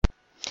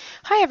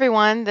Hi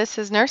everyone, this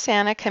is Nurse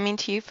Anna coming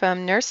to you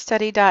from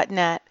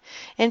nursestudy.net,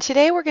 and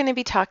today we're going to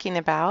be talking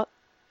about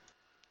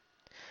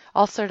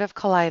ulcerative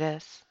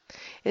colitis.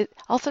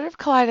 Ulcerative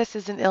colitis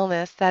is an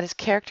illness that is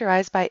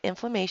characterized by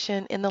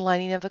inflammation in the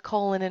lining of the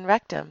colon and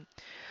rectum.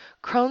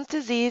 Crohn's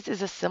disease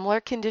is a similar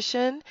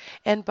condition,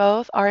 and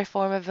both are a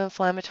form of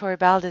inflammatory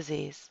bowel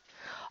disease.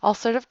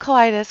 Ulcerative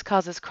colitis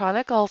causes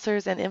chronic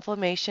ulcers and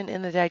inflammation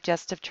in the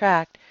digestive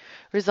tract,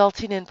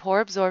 resulting in poor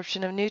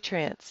absorption of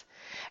nutrients.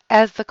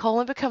 As the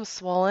colon becomes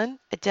swollen,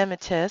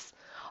 edematous,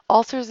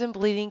 ulcers and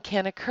bleeding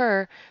can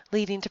occur,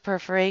 leading to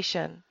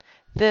perforation.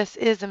 This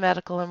is a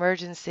medical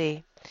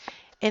emergency.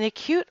 In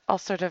acute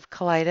ulcerative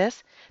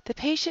colitis, the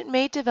patient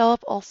may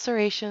develop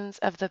ulcerations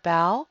of the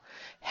bowel,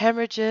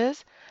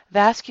 hemorrhages,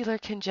 vascular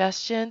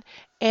congestion,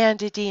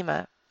 and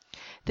edema.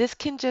 This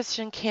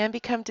congestion can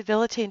become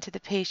debilitating to the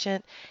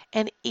patient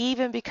and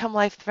even become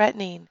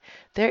life-threatening.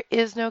 There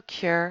is no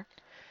cure.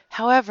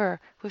 However,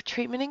 with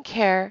treatment and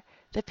care,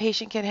 the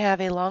patient can have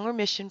a long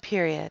remission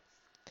period.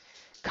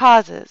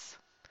 Causes.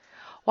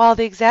 While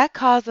the exact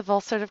cause of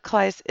ulcerative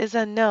colitis is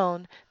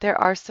unknown, there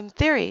are some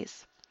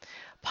theories.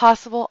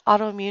 Possible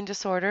autoimmune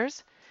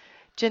disorders.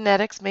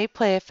 Genetics may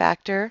play a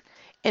factor.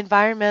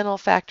 Environmental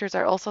factors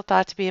are also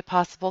thought to be a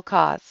possible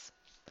cause.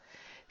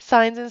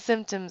 Signs and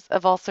symptoms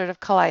of ulcerative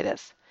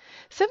colitis.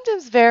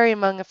 Symptoms vary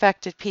among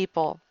affected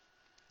people.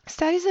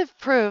 Studies have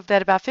proved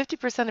that about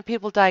 50% of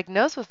people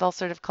diagnosed with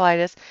ulcerative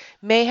colitis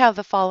may have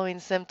the following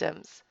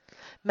symptoms: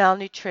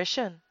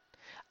 malnutrition,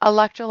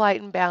 electrolyte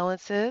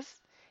imbalances,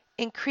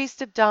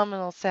 increased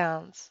abdominal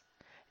sounds,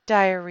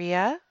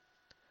 diarrhea,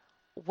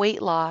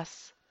 weight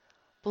loss,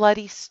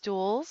 bloody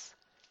stools,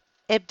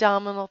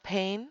 abdominal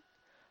pain,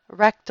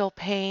 rectal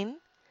pain,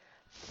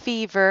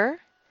 fever,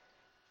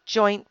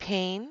 joint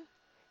pain,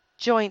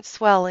 joint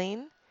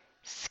swelling,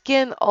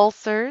 skin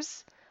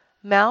ulcers,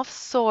 mouth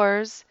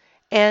sores,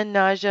 and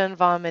nausea and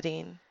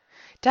vomiting.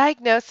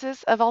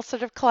 Diagnosis of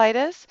ulcerative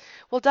colitis?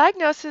 Well,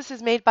 diagnosis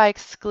is made by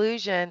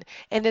exclusion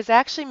and is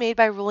actually made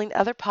by ruling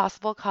other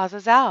possible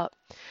causes out.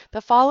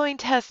 The following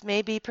tests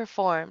may be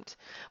performed.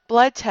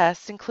 Blood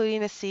tests,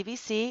 including a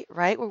CBC,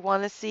 right? We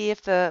want to see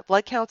if the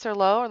blood counts are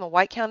low and the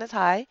white count is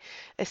high,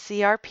 a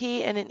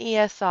CRP, and an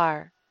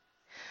ESR.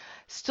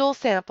 Stool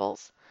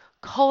samples,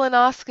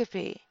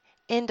 colonoscopy,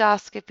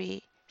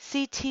 endoscopy,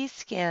 CT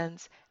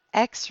scans,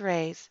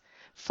 X-rays,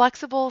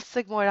 flexible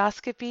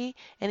sigmoidoscopy,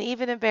 and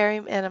even a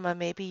barium enema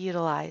may be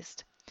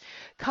utilized.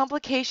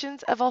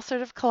 Complications of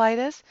ulcerative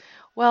colitis?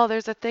 Well,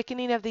 there's a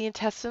thickening of the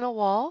intestinal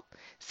wall,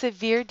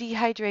 severe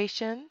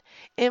dehydration,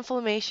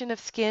 inflammation of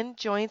skin,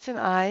 joints, and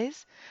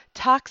eyes,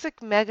 toxic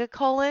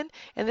megacolon,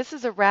 and this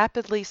is a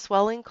rapidly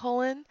swelling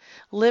colon,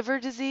 liver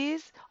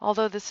disease,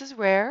 although this is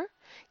rare,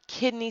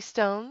 kidney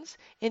stones,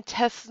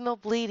 intestinal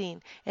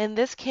bleeding, and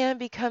this can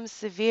become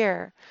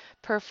severe.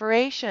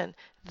 Perforation,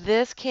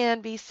 this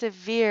can be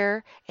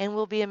severe and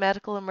will be a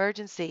medical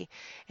emergency.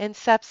 And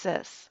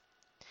sepsis.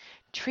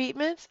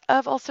 Treatments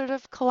of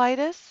ulcerative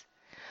colitis?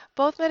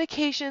 Both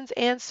medications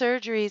and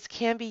surgeries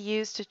can be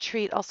used to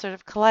treat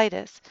ulcerative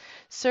colitis.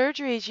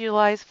 Surgery is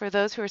utilized for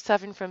those who are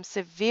suffering from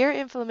severe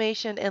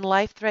inflammation and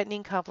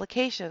life-threatening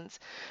complications,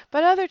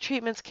 but other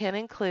treatments can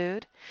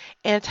include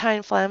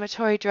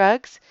anti-inflammatory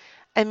drugs,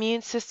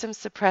 immune system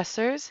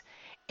suppressors,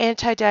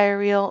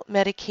 antidiarrheal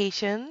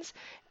medications,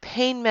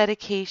 pain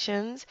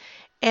medications,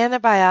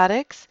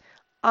 antibiotics,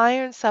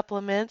 iron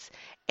supplements,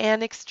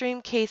 and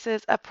extreme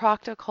cases a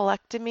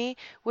proctocolectomy,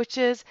 which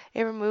is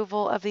a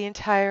removal of the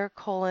entire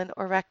colon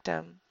or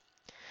rectum.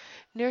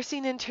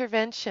 Nursing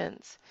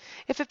interventions.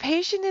 If a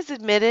patient is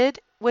admitted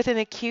with an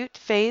acute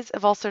phase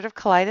of ulcerative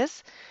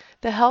colitis,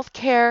 the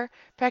healthcare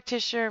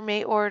practitioner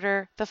may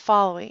order the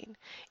following: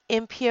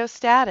 NPO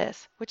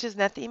status, which is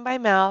nothing by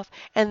mouth,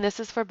 and this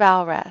is for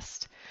bowel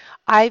rest.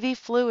 IV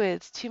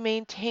fluids to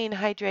maintain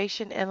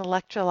hydration and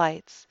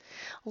electrolytes.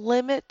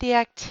 Limit the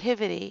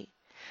activity.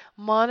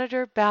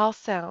 Monitor bowel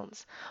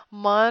sounds.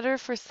 Monitor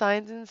for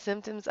signs and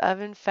symptoms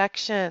of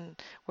infection.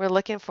 We're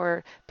looking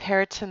for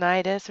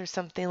peritonitis or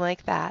something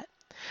like that.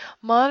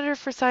 Monitor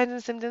for signs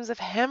and symptoms of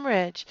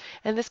hemorrhage,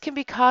 and this can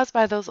be caused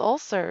by those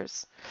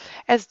ulcers.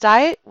 As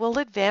diet will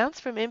advance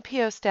from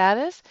NPO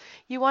status,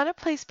 you want to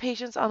place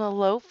patients on a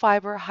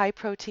low-fiber,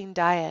 high-protein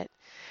diet.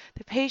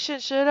 The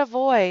patient should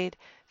avoid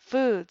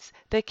foods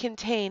that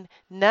contain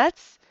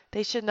nuts.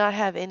 They should not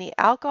have any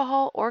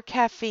alcohol or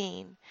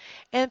caffeine.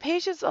 And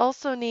patients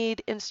also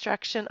need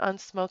instruction on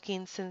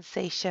smoking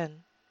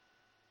cessation.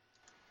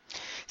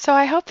 So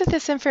I hope that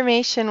this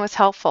information was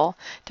helpful.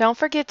 Don't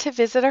forget to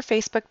visit our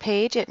Facebook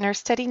page at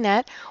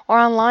NurseStudyNet or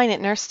online at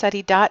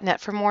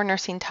nursestudy.net for more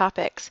nursing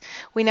topics.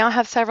 We now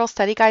have several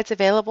study guides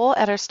available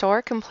at our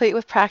store, complete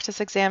with practice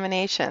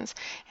examinations.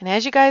 And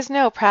as you guys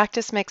know,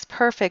 practice makes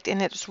perfect,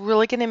 and it's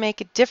really going to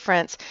make a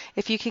difference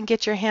if you can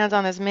get your hands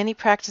on as many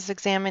practice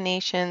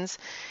examinations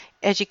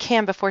as you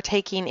can before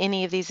taking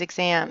any of these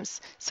exams.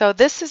 So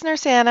this is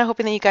Nurse Anna,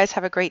 hoping that you guys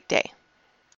have a great day.